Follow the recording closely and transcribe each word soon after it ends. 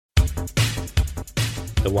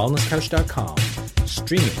TheWellnessCouch.com,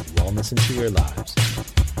 streaming wellness into your lives.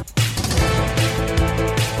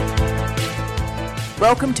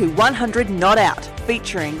 Welcome to 100 Not Out,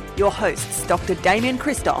 featuring your hosts Dr. Damien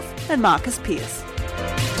Christoph and Marcus Pearce.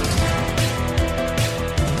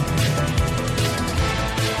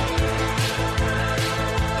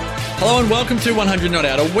 Hello and welcome to 100 Not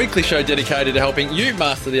Out, a weekly show dedicated to helping you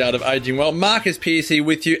master the art of aging well. Marcus Pearce here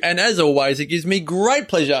with you, and as always, it gives me great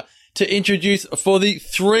pleasure to introduce for the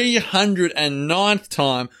 309th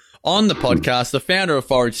time on the podcast, the founder of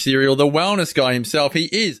Forage Cereal, the wellness guy himself. He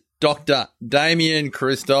is Dr. Damien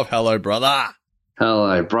Christoph. Hello, brother.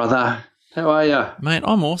 Hello, brother. How are you? Mate,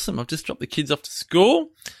 I'm awesome. I've just dropped the kids off to school,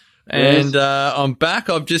 and I'm back.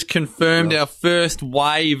 I've just confirmed our first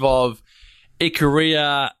wave of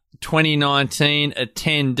Ikaria 2019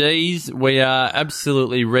 attendees. We are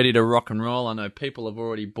absolutely ready to rock and roll. I know people have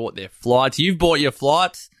already bought their flights. You've bought your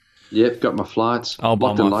flights. Yep, got my flights. I'll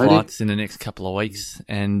buy my flights in the next couple of weeks.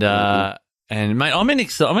 And mate, I'm in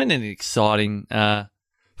an exciting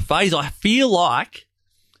phase. I feel like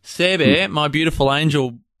Sebe, my beautiful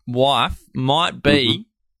angel wife, might be,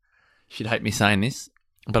 she'd hate me saying this,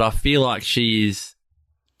 but I feel like she is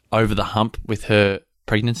over the hump with her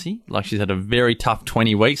pregnancy. Like, she's had a very tough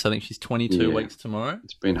 20 weeks. I think she's 22 weeks tomorrow.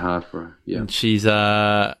 It's been hard for her. Yeah. And she's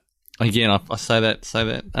again, I say that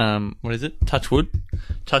what is it? Touch wood.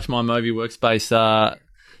 Touch my Mobi workspace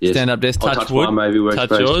stand up desk, touch wood. My Mobi workspace,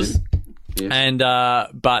 touch yours. Yeah. And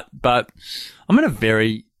but I'm in a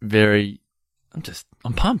very, very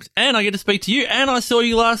I'm pumped. And I get to speak to you, and I saw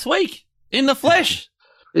you last week in the flesh.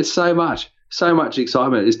 It's so much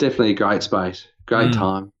excitement. It's definitely a great space. Great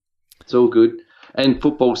time. It's all good. And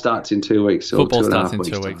football starts in 2 weeks. Football starts in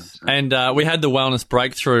 2 weeks. And we had the wellness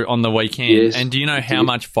breakthrough on the weekend. Yes, and do you know how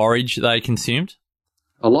much forage they consumed?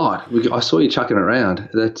 A lot. I saw you chucking it around.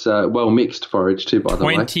 That's well-mixed forage too, by the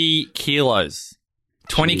way. 20 kilos.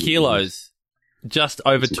 20 kilos. Just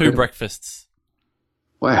over 2 breakfasts.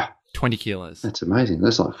 Wow. 20 kilos. That's amazing.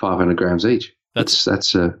 That's like 500 grams each. That's a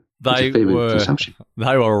fair bit of consumption.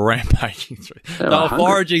 They were rampaging through. They were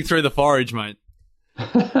foraging through the forage, mate.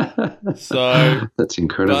 So that's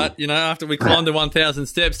incredible. But after we climbed to 1,000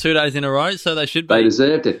 steps 2 days in a row, so they should be. They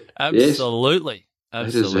deserved it. Absolutely,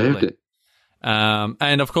 yes. They deserved it.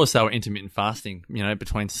 And of course they were intermittent fasting,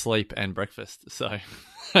 between sleep and breakfast. So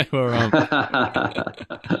they were. I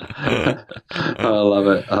love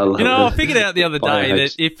it. I figured out the other day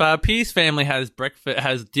that if Pearce family has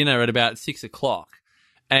dinner at about 6 o'clock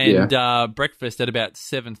and breakfast at about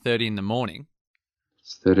 7:30 in the morning.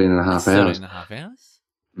 It's 13 and a half hours. 13 and a half hours?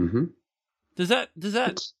 Mm-hmm. Does that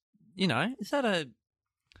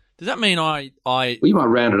mean I well, you might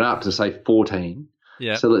round it up to say 14.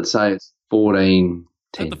 Yeah. So let's say it's 14:10.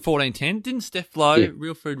 At the 14:10, didn't Steph Lowe,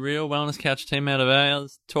 Real Food Real, Wellness Couch team out of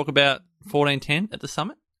ours, talk about 14:10 at the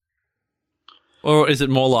summit? Or is it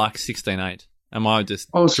more like 16:8? Am I just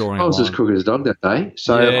drawing a line? I was as crooked as a dog that day,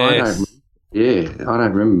 so I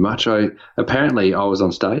don't remember much. Apparently I was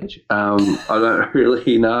on stage. I don't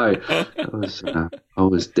really know. I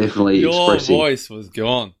was definitely expressing. Your voice was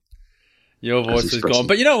gone.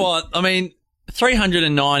 But you know what? I mean,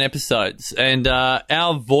 309 episodes, and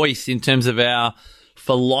our voice in terms of our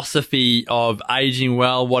philosophy of aging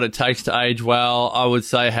well, what it takes to age well, I would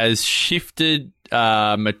say has shifted,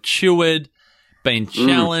 matured, been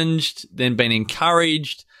challenged, then been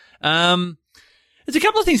encouraged. There's a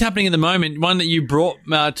couple of things happening at the moment. One that you brought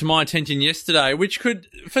to my attention yesterday, which could,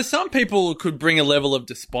 for some people, could bring a level of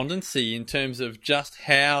despondency in terms of just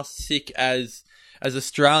how sick as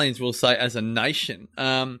Australians will say as a nation,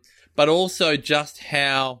 but also just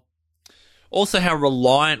how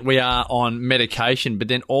reliant we are on medication, but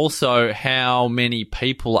then also how many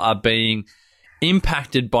people are being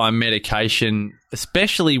impacted by medication,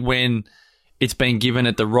 especially when it's been given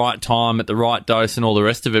at the right time, at the right dose, and all the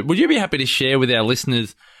rest of it. Would you be happy to share with our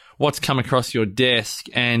listeners what's come across your desk?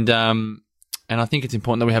 And I think it's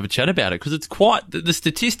important that we have a chat about it, because it's the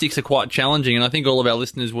statistics are quite challenging, and I think all of our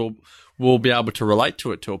listeners will be able to relate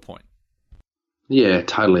to it to a point. Yeah,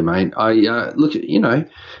 totally, mate. Look, you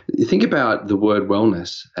think about the word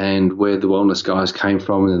wellness and where the wellness guys came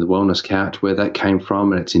from, and the wellness couch, where that came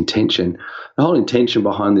from, and its intention. The whole intention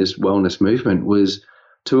behind this wellness movement was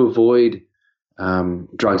to avoid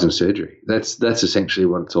drugs and surgery. That's essentially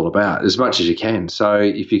what it's all about, as much as you can. So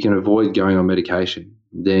if you can avoid going on medication,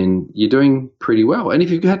 then you're doing pretty well. And if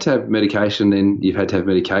you've had to have medication, then you've had to have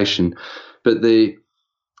medication. But the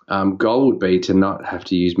goal would be to not have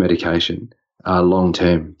to use medication long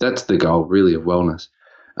term. That's the goal, really, of wellness.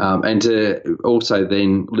 And to also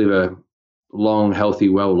then live long, healthy,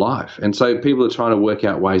 well life. And so people are trying to work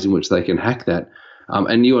out ways in which they can hack that.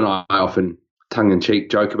 And you and I often tongue-in-cheek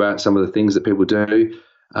joke about some of the things that people do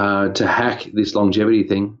to hack this longevity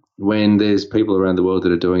thing when there's people around the world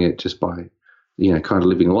that are doing it just by, kind of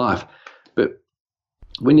living life. But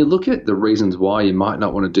when you look at the reasons why you might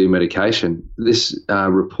not want to do medication, this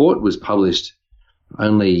report was published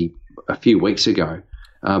only a few weeks ago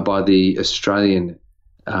by the Australian,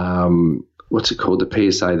 what's it called,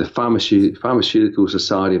 the PSA, the Pharmaceutical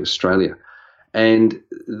Society of Australia. And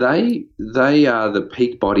they are the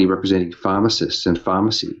peak body representing pharmacists and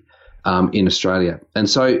pharmacy in Australia. And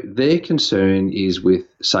so their concern is with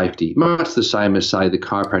safety, much the same as, say, the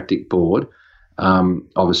Chiropractic Board of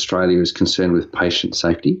Australia is concerned with patient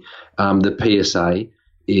safety. The PSA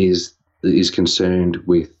is concerned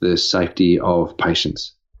with the safety of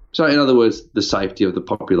patients. So in other words, the safety of the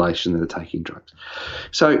population that are taking drugs.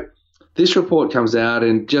 So this report comes out,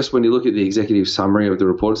 and just when you look at the executive summary of the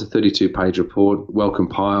report, it's a 32-page report, well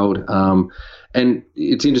compiled. And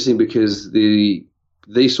it's interesting because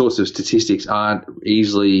these sorts of statistics aren't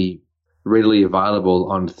readily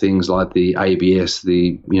available on things like the ABS,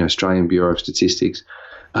 the Australian Bureau of Statistics.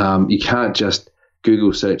 You can't just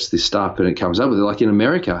Google search this stuff and it comes up with it. Like in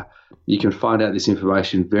America, you can find out this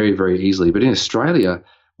information very, very easily. But in Australia,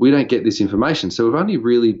 we don't get this information. So we've only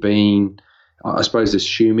really been, I suppose,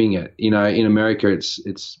 assuming it. In America,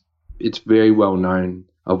 it's very well known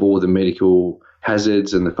of all the medical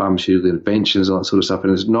hazards and the pharmaceutical interventions and that sort of stuff,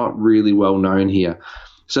 and it's not really well known here.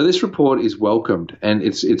 So this report is welcomed, and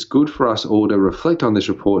it's good for us all to reflect on this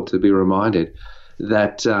report, to be reminded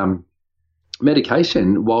that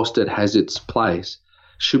medication, whilst it has its place,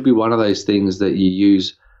 should be one of those things that you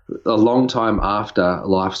use a long time after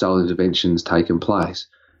lifestyle interventions taken place,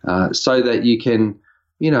 so that you can,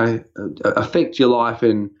 affect your life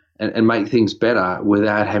and make things better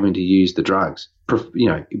without having to use the drugs.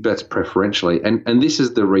 That's preferentially, and this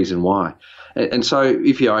is the reason why. And so,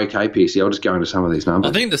 if you're okay, PC, I'll just go into some of these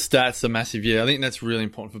numbers. I think the stats are massive. Yeah, I think that's really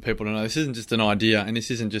important for people to know. This isn't just an idea, and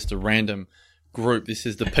this isn't just a random group. This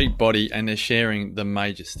is the peak body, and they're sharing the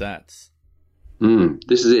major stats.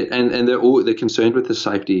 This is it, and they're concerned with the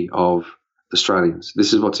safety of Australians.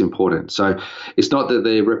 This is what's important. So it's not that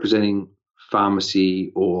they're representing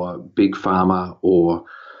pharmacy or big pharma or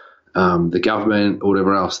the government or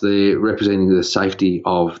whatever else. They're representing the safety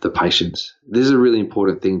of the patients. This is a really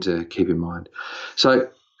important thing to keep in mind. So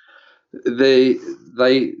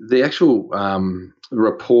the actual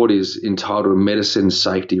report is entitled Medicine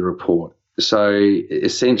Safety Report. So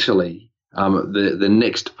essentially, the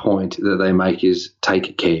next point that they make is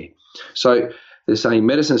take care. So they're saying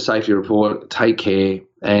Medicine Safety Report, take care,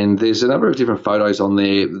 and there's a number of different photos on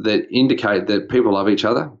there that indicate that people love each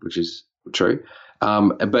other, which is true.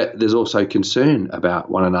 But there's also concern about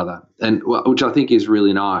one another, and which I think is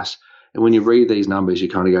really nice. And when you read these numbers, you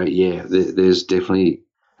kind of go, yeah, there's definitely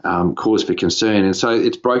cause for concern. And so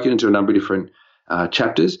it's broken into a number of different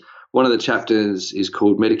chapters. One of the chapters is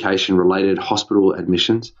called Medication-Related Hospital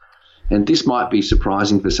Admissions. And this might be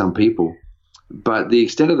surprising for some people, but the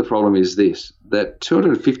extent of the problem is this, that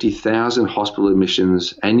 250,000 hospital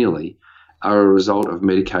admissions annually are a result of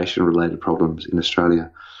medication-related problems in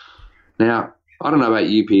Australia. Now, I don't know about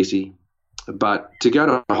you, Piercy, but to go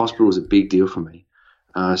to a hospital is a big deal for me.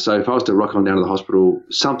 So if I was to rock on down to the hospital,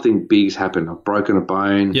 something big's happened. I've broken a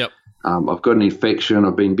bone. Yep. I've got an infection.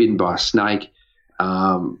 I've been bitten by a snake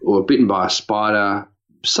or bitten by a spider,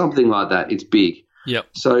 something like that. It's big. Yep.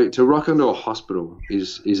 So to rock onto a hospital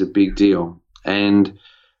is a big deal. And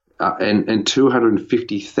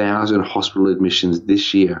 250,000 hospital admissions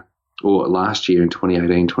this year or last year in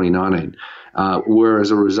 2018, 2019 were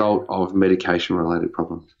as a result of medication-related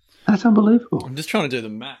problems. That's unbelievable. I'm just trying to do the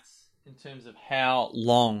maths in terms of how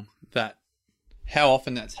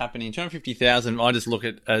often that's happening. 250,000, I just look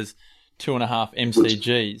at as 2.5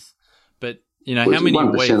 MCGs. But, how many a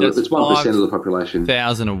week? That's 1% of the population.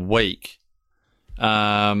 1,000 a week.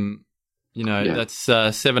 That's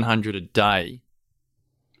 700 a day.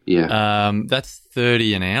 Yeah. That's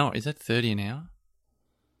 30 an hour. Is that 30 an hour?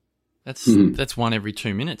 That's one every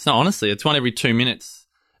 2 minutes. No, honestly, it's one every 2 minutes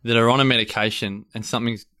that are on a medication and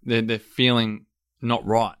they're feeling not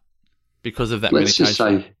right because of that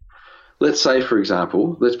medication. Let's say, for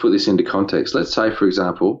example, let's put this into context. Let's say, for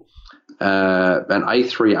example, an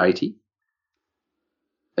A380.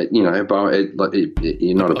 You're not a Boeing,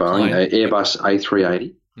 an Airbus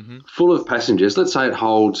A380, full of passengers. Let's say it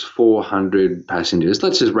holds 400 passengers.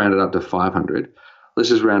 Let's just round it up to 500.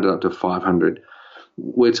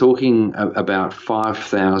 We're talking about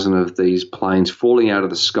 5,000 of these planes falling out of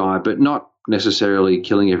the sky, but not necessarily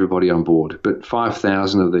killing everybody on board, but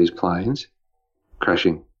 5,000 of these planes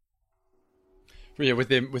crashing. Yeah, with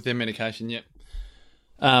their medication, yeah.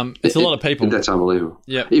 It's a lot of people. That's unbelievable.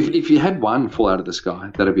 Yeah. If you had one fall out of the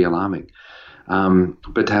sky, that'd be alarming.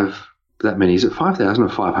 But to have that many, is it 5,000 or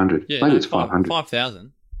 500? Yeah, maybe it's 500.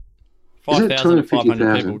 5,000. Is it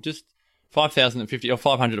 5,500 people. Just 5,050 or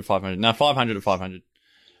 500 to 500. No, 500 to 500.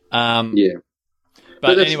 Yeah.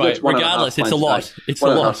 But anyway, regardless, it's a lot. It's a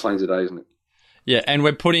lot. 1.5 planes a day, isn't it? Yeah, and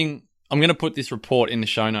I'm going to put this report in the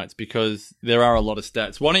show notes because there are a lot of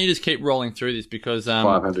stats. Why don't you just keep rolling through this because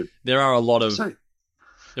 500. There are a lot of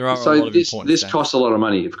this costs a lot of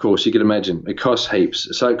money. Of course, you can imagine it costs heaps.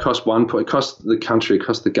 So it costs the country, it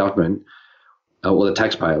costs the government, or the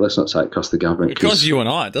taxpayer. Let's not say it costs the government. It costs you and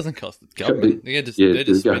I. It doesn't cost the government. They're just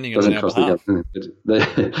spending it on our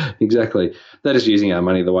behalf. Exactly. They're just using our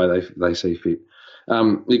money the way they see fit.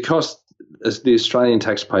 It costs the Australian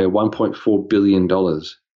taxpayer $1.4 billion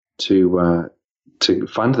to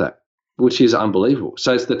fund that, which is unbelievable.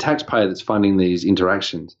 So it's the taxpayer that's funding these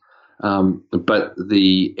interactions. But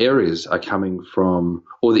the areas are coming from,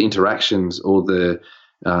 or the interactions, or the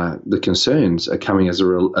concerns are coming as a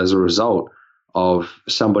result of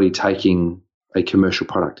somebody taking a commercial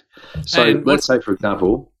product. So let's say for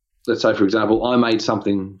example, I made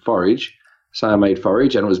something forage. Say I made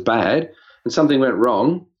forage and it was bad, and something went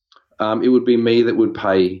wrong. It would be me that would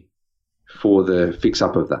pay for the fix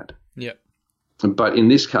up of that. Yeah. But in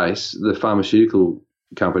this case, the pharmaceutical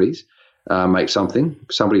companies make something,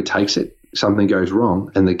 somebody takes it, something goes wrong,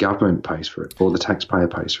 and the government pays for it, or the taxpayer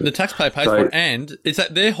pays for it. The taxpayer pays for it, and it's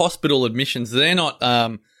at their hospital admissions. They're not.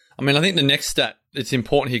 I think the next stat it's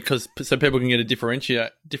important here so people can get a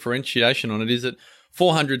differentiation on it is that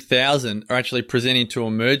 400,000 are actually presenting to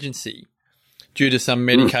emergency due to some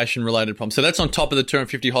medication-related problem. So that's on top of the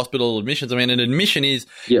 250 hospital admissions. An admission is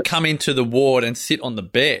come into the ward and sit on the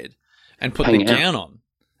bed and put the gown on.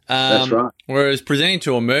 That's right. Whereas presenting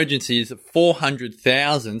to emergency is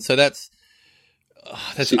 400,000. So that's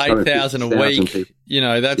 8,000 a week. People.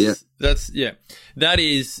 That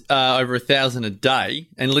is over 1,000 a day.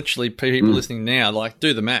 And literally people listening now,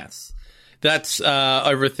 do the maths. That's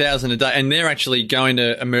over 1,000 a day. And they're actually going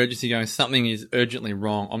to emergency going, something is urgently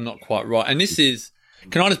wrong. I'm not quite right. And this is,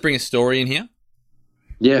 can I just bring a story in here?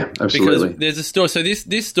 Yeah, absolutely. Because there's a story. So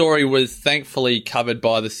this story was thankfully covered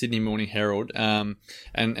by the Sydney Morning Herald and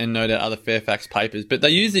no doubt other Fairfax papers. But they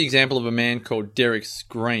use the example of a man called Derek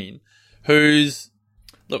Screen, who's,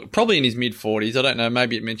 probably in his mid-40s. I don't know.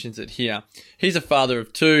 Maybe it mentions it here. He's a father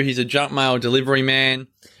of two. He's a junk mail delivery man.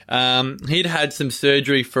 He'd had some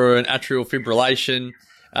surgery for an atrial fibrillation,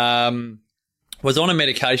 was on a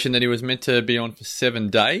medication that he was meant to be on for 7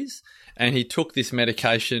 days, and he took this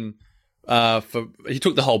medication he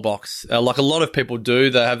took the whole box. Like a lot of people do,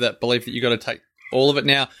 they have that belief that you got to take all of it.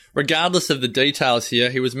 Now, regardless of the details here,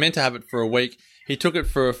 he was meant to have it for a week. He took it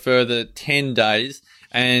for a further 10 days,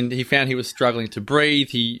 and he found he was struggling to breathe.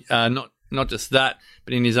 He not just that,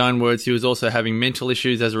 but in his own words, he was also having mental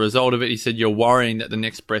issues as a result of it. He said, "You're worrying that the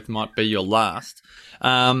next breath might be your last."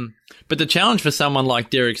 But the challenge for someone like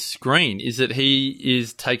Derek Screen is that he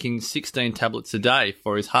is taking 16 tablets a day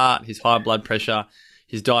for his heart, his high blood pressure,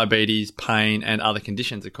 his diabetes, pain, and other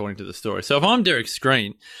conditions, according to the story. So if I'm Derek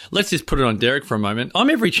Screen, let's just put it on Derek for a moment. I'm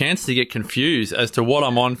every chance to get confused as to what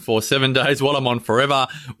I'm on for 7 days, what I'm on forever,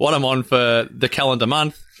 what I'm on for the calendar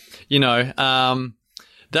month.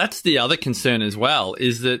 That's the other concern as well,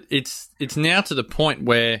 is that it's now to the point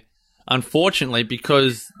where, unfortunately,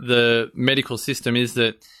 because the medical system is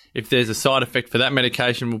that if there's a side effect for that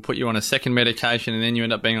medication, we'll put you on a second medication, and then you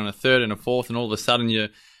end up being on a third and a fourth, and all of a sudden you're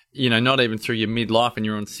not even through your midlife and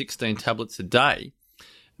you're on 16 tablets a day.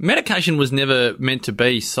 Medication was never meant to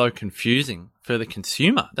be so confusing for the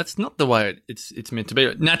consumer. That's not the way it's meant to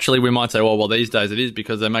be. Naturally, we might say, well, these days it is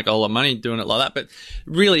because they make a whole lot of money doing it like that. But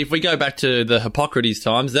really, if we go back to the Hippocrates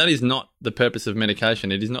times, that is not the purpose of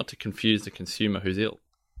medication. It is not to confuse the consumer who's ill.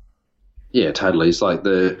 Yeah, totally. It's like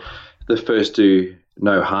the first do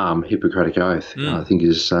no harm Hippocratic oath. I think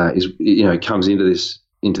is comes into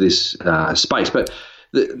this space, but.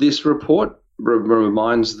 This report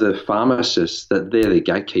reminds the pharmacists that they're the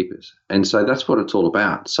gatekeepers, and so that's what it's all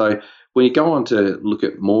about. So when you go on to look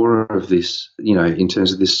at more of this, in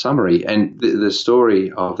terms of this summary, and the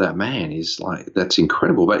story of that man is that's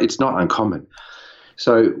incredible, but it's not uncommon.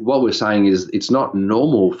 So what we're saying is it's not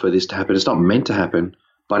normal for this to happen. It's not meant to happen,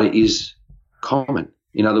 but it is common.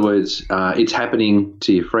 In other words, it's happening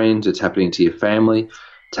to your friends, it's happening to your family,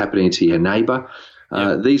 it's happening to your neighbour.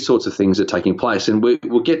 These sorts of things are taking place, and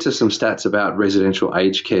we'll get to some stats about residential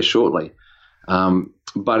aged care shortly.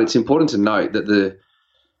 But it's important to note that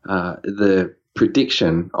the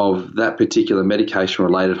prediction of that particular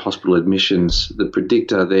medication-related hospital admissions, the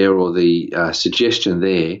predictor there or the suggestion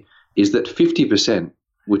there is that 50%,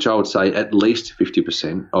 which I would say at least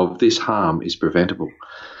 50% of this harm is preventable.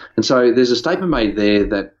 And so there's a statement made there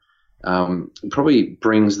that probably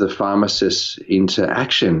brings the pharmacists into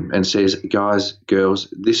action and says, guys,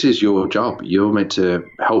 girls, this is your job. You're meant to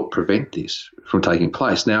help prevent this from taking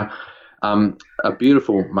place. Now, a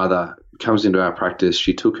beautiful mother comes into our practice.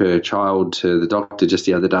 She took her child to the doctor just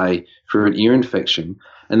the other day for an ear infection,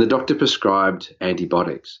 and the doctor prescribed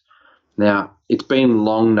antibiotics. Now, it's been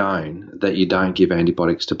long known that you don't give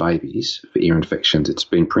antibiotics to babies for ear infections. It's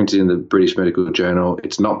been printed in the British Medical Journal.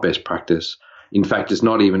 It's not best practice. In fact, it's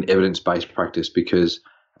not even evidence-based practice because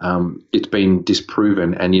it's been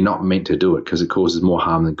disproven, and you're not meant to do it because it causes more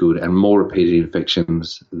harm than good and more repeated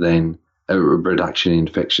infections than a reduction in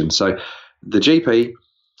infections. So the GP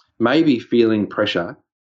may be feeling pressure,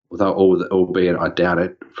 albeit I doubt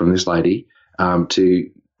it, from this lady to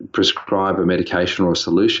prescribe a medication or a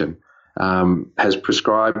solution, has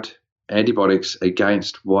prescribed antibiotics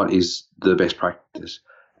against what is the best practice.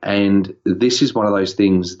 And this is one of those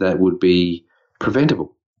things that would be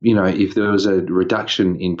preventable. You know, if there was a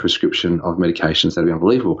reduction in prescription of medications, that'd be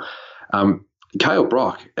unbelievable. Cale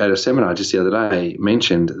Brock at a seminar just the other day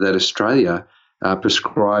mentioned that Australia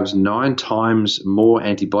prescribes 9 times more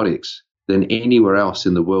antibiotics than anywhere else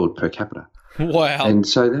in the world per capita. Wow. And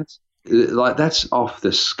so that's off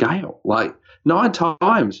the scale. Like 9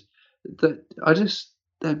 times.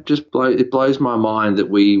 It blows my mind that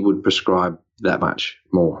we would prescribe that much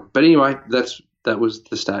more. But anyway, that was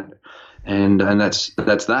the stat. And that's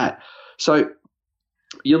that. So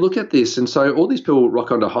you look at this, and so all these people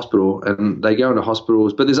rock onto hospital, and they go into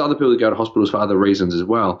hospitals, but there's other people that go to hospitals for other reasons as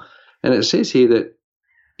well. And it says here that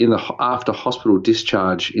in the after hospital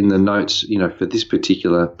discharge, in the notes, you know, for this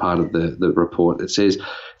particular part of the report, it says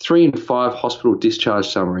 3 in 5 hospital discharge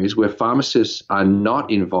summaries where pharmacists are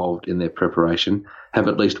not involved in their preparation have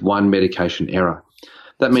at least one medication error.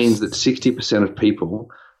 That means that 60% of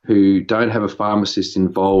people who don't have a pharmacist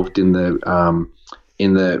involved in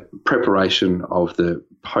the preparation of the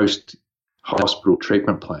post-hospital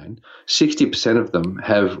treatment plan, 60% of them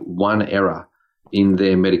have one error in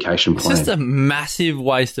their medication plan. It's just a massive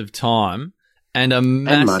waste of time and a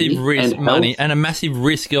massive risk, money, and a massive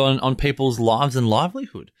risk on people's lives and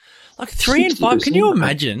livelihood. Like 3 in 5. Can you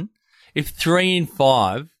imagine if 3 in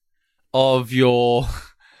 5 of your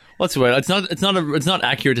what's the word? It's not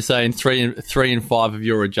accurate to say in 3 in 5 of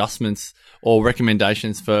your adjustments or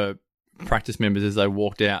recommendations for practice members as they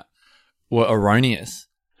walked out were erroneous.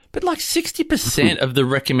 But like 60% of the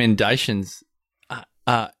recommendations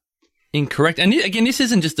are incorrect. And again, this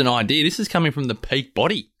isn't just an idea. This is coming from the peak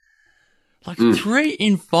body. Like 3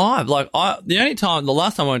 in 5. Like the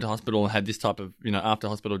last time I went to hospital and had this type of, you know, after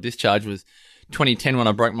hospital discharge was 2010 when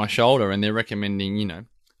I broke my shoulder, and they're recommending, you know,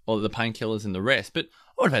 all the painkillers and the rest. But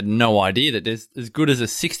I would have had no idea that there's as good as a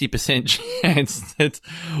 60% chance that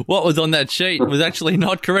what was on that sheet was actually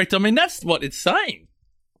not correct. I mean, that's what it's saying.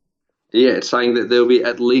 Yeah, it's saying that there'll be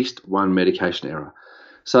at least one medication error.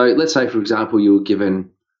 So let's say, for example, you were given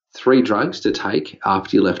 3 drugs to take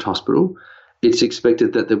after you left hospital. It's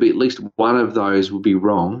expected that there'll be at least one of those will be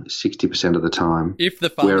wrong 60% of the time. If the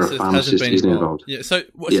pharmacist hasn't been involved. Yeah, so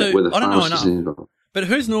where the I don't know pharmacist isn't involved. But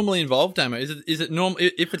who's normally involved, Damo? Is it normal?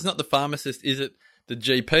 If it's not the pharmacist, is it the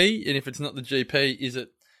GP? And if it's not the GP, is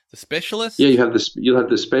it the specialist? Yeah, you'll have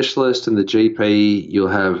the specialist and the GP. You'll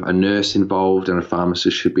have a nurse involved, and a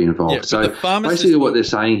pharmacist should be involved. Yeah, so basically, what they're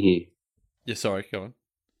saying here. Yeah, sorry, go on.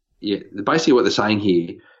 Yeah, basically what they're saying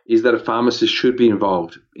here is that a pharmacist should be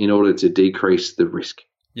involved in order to decrease the risk,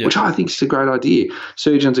 which I think is a great idea.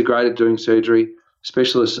 Surgeons are great at doing surgery.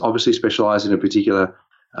 Specialists obviously specialise in a particular,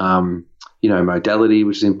 modality,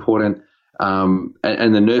 which is important. And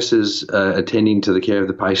the nurses are attending to the care of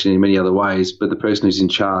the patient in many other ways, but the person who's in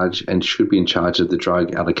charge and should be in charge of the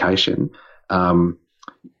drug allocation and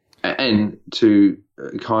to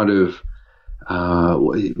kind of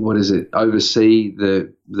oversee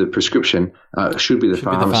the prescription should be the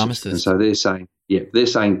pharmacist. And so they're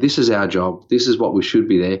saying this is our job. This is what we should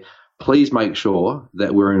be there. Please make sure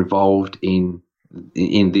that we're involved in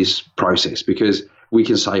this process because we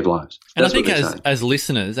can save lives. And that's I think as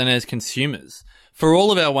listeners and as consumers, for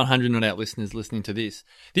all of our 100 Not Out listeners listening to this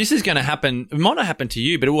is going to happen. It might not happen to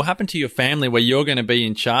you, but it will happen to your family where you're going to be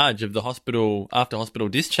in charge of the hospital after hospital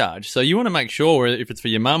discharge. So you want to make sure, if it's for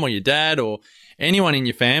your mum or your dad or anyone in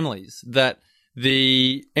your families, that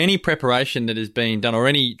any preparation that is being done or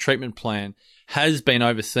any treatment plan has been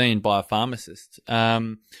overseen by a pharmacist.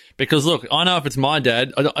 Because look, I know if it's my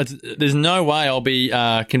dad, there's no way I'll be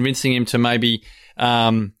convincing him to maybe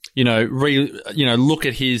look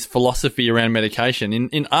at his philosophy around medication.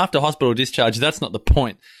 In after hospital discharge, that's not the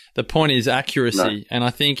point. The point is accuracy. No. And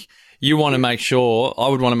I think I would want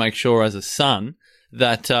to make sure as a son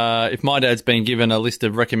that if my dad's been given a list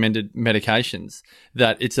of recommended medications,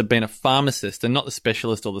 that it's been a pharmacist and not the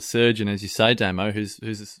specialist or the surgeon, as you say, Damo,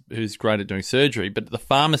 who's great at doing surgery, but the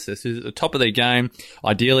pharmacist who's at the top of their game,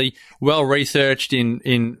 ideally well researched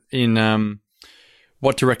in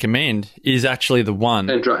what to recommend, is actually the one.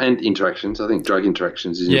 And interactions. I think drug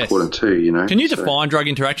interactions is important too, you know. Can you define drug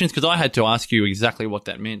interactions? Because I had to ask you exactly what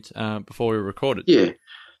that meant before we recorded. Yeah.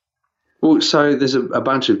 Well, so there's a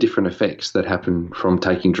bunch of different effects that happen from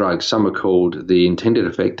taking drugs. Some are called the intended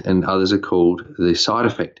effect and others are called the side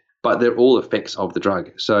effect. But they're all effects of the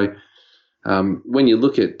drug. So when you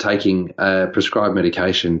look at taking a prescribed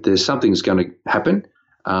medication, there's something's going to happen.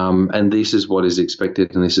 And this is what is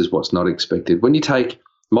expected and this is what's not expected. When you take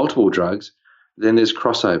multiple drugs, then there's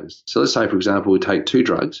crossovers. So let's say, for example, we take 2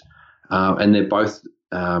 drugs and they're both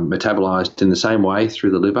metabolized in the same way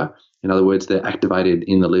through the liver. In other words, they're activated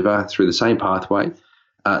in the liver through the same pathway.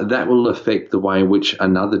 That will affect the way in which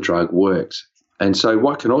another drug works. And so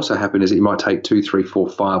what can also happen is that you might take 2, 3, 4,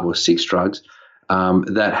 5 or 6 drugs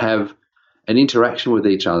that have an interaction with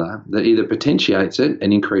each other that either potentiates it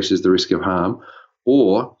and increases the risk of harm,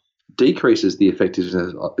 or decreases the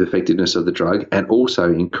effectiveness of the drug and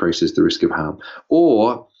also increases the risk of harm.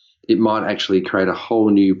 Or it might actually create a whole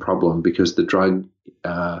new problem because the drug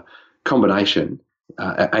combination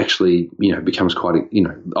actually, becomes quite,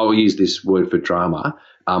 I'll use this word for drama,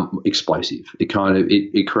 explosive.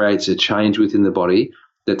 It creates a change within the body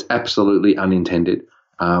that's absolutely unintended,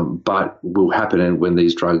 but will happen when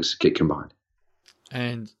these drugs get combined.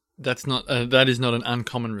 And that is not an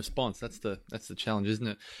uncommon response. That's the challenge, isn't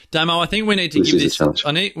it? Damo, I think we need to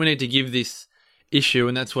give this issue,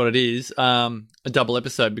 and that's what it is, a double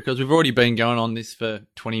episode, because we've already been going on this for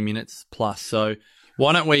 20 minutes plus. So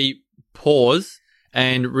why don't we pause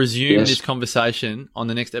and resume this conversation on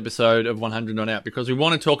the next episode of 100 Not Out, because we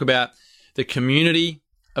want to talk about the community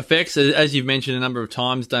effects, as you've mentioned a number of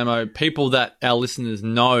times, Damo, people that our listeners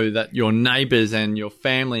know, that your neighbours and your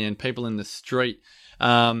family and people in the street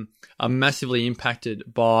are massively impacted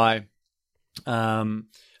by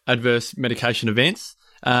adverse medication events.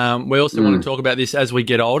 We also want to talk about this as we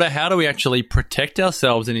get older. How do we actually protect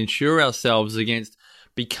ourselves and insure ourselves against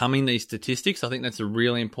becoming these statistics? I think that's a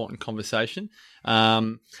really important conversation.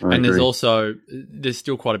 And there's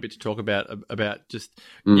still quite a bit to talk about just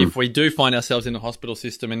if we do find ourselves in the hospital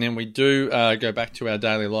system and then we do go back to our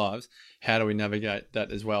daily lives, how do we navigate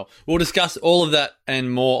that as well? We'll discuss all of that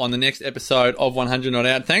and more on the next episode of 100 Not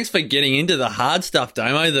Out. Thanks for getting into the hard stuff,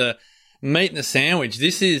 Damo, the meat and the sandwich.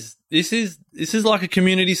 This is like a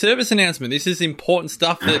community service announcement. This is important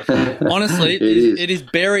stuff that, honestly, it is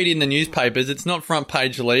buried in the newspapers. It's not front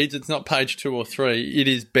page leads. It's not page 2 or 3. It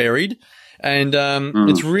is buried. And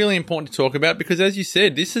it's really important to talk about because, as you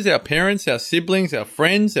said, this is our parents, our siblings, our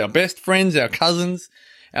friends, our best friends, our cousins,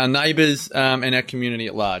 our neighbours, and our community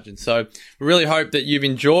at large. And so we really hope that you've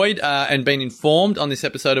enjoyed and been informed on this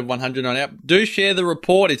episode of 100 Not Out. Do share the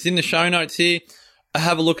report. It's in the show notes here.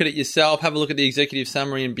 Have a look at it yourself. Have a look at the executive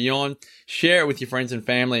summary and beyond. Share it with your friends and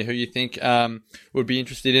family who you think would be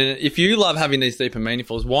interested in it. If you love having these deep and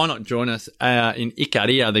meaningfuls, why not join us in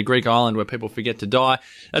Ikaria, the Greek island where people forget to die?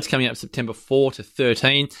 That's coming up September 4 to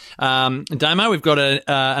 13. Damo, we've got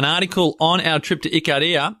an article on our trip to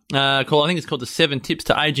Ikaria I think it's called The 7 Tips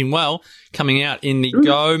to Aging Well, coming out in the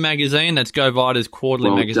Go magazine. That's Go Vita's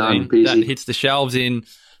quarterly magazine. That hits the shelves in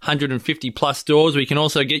 150 plus stores. We can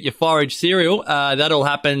also get your forage cereal. That all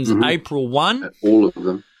happens April 1. All of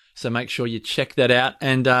them. So make sure you check that out.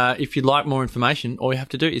 And if you'd like more information, all you have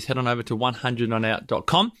to do is head on over to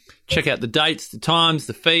 100notout.com. Check out the dates, the times,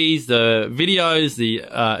 the fees, the videos, the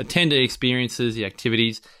attendee experiences, the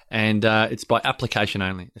activities, and it's by application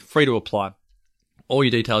only. It's free to apply. All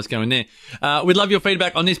your details go in there. We'd love your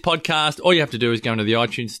feedback on this podcast. All you have to do is go into the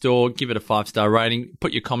iTunes store, give it a 5-star rating,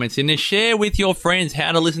 put your comments in there, share with your friends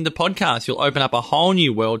how to listen to podcasts. You'll open up a whole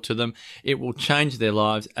new world to them. It will change their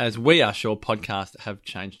lives, as we are sure podcasts have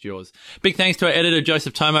changed yours. Big thanks to our editor,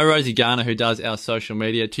 Joseph Tomo, Rosie Garner, who does our social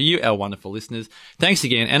media, to you, our wonderful listeners. Thanks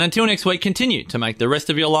again. And until next week, continue to make the rest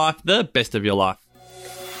of your life the best of your life.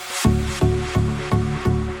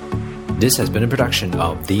 This has been a production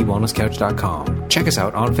of TheWellnessCouch.com. Check us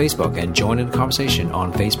out on Facebook and join in the conversation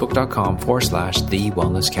on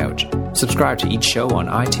Facebook.com/TheWellnessCouch. Subscribe to each show on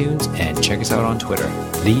iTunes and check us out on Twitter.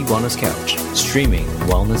 The Wellness Couch, streaming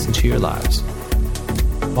wellness into your lives.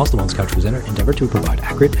 Whilst the Wellness Couch presenter endeavor to provide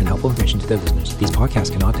accurate and helpful information to their listeners, these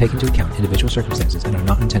podcasts cannot take into account individual circumstances and are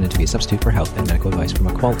not intended to be a substitute for health and medical advice from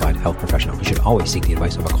a qualified health professional. You should always seek the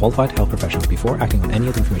advice of a qualified health professional before acting on any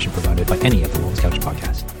of the information provided by any of the Wellness Couch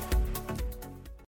podcasts.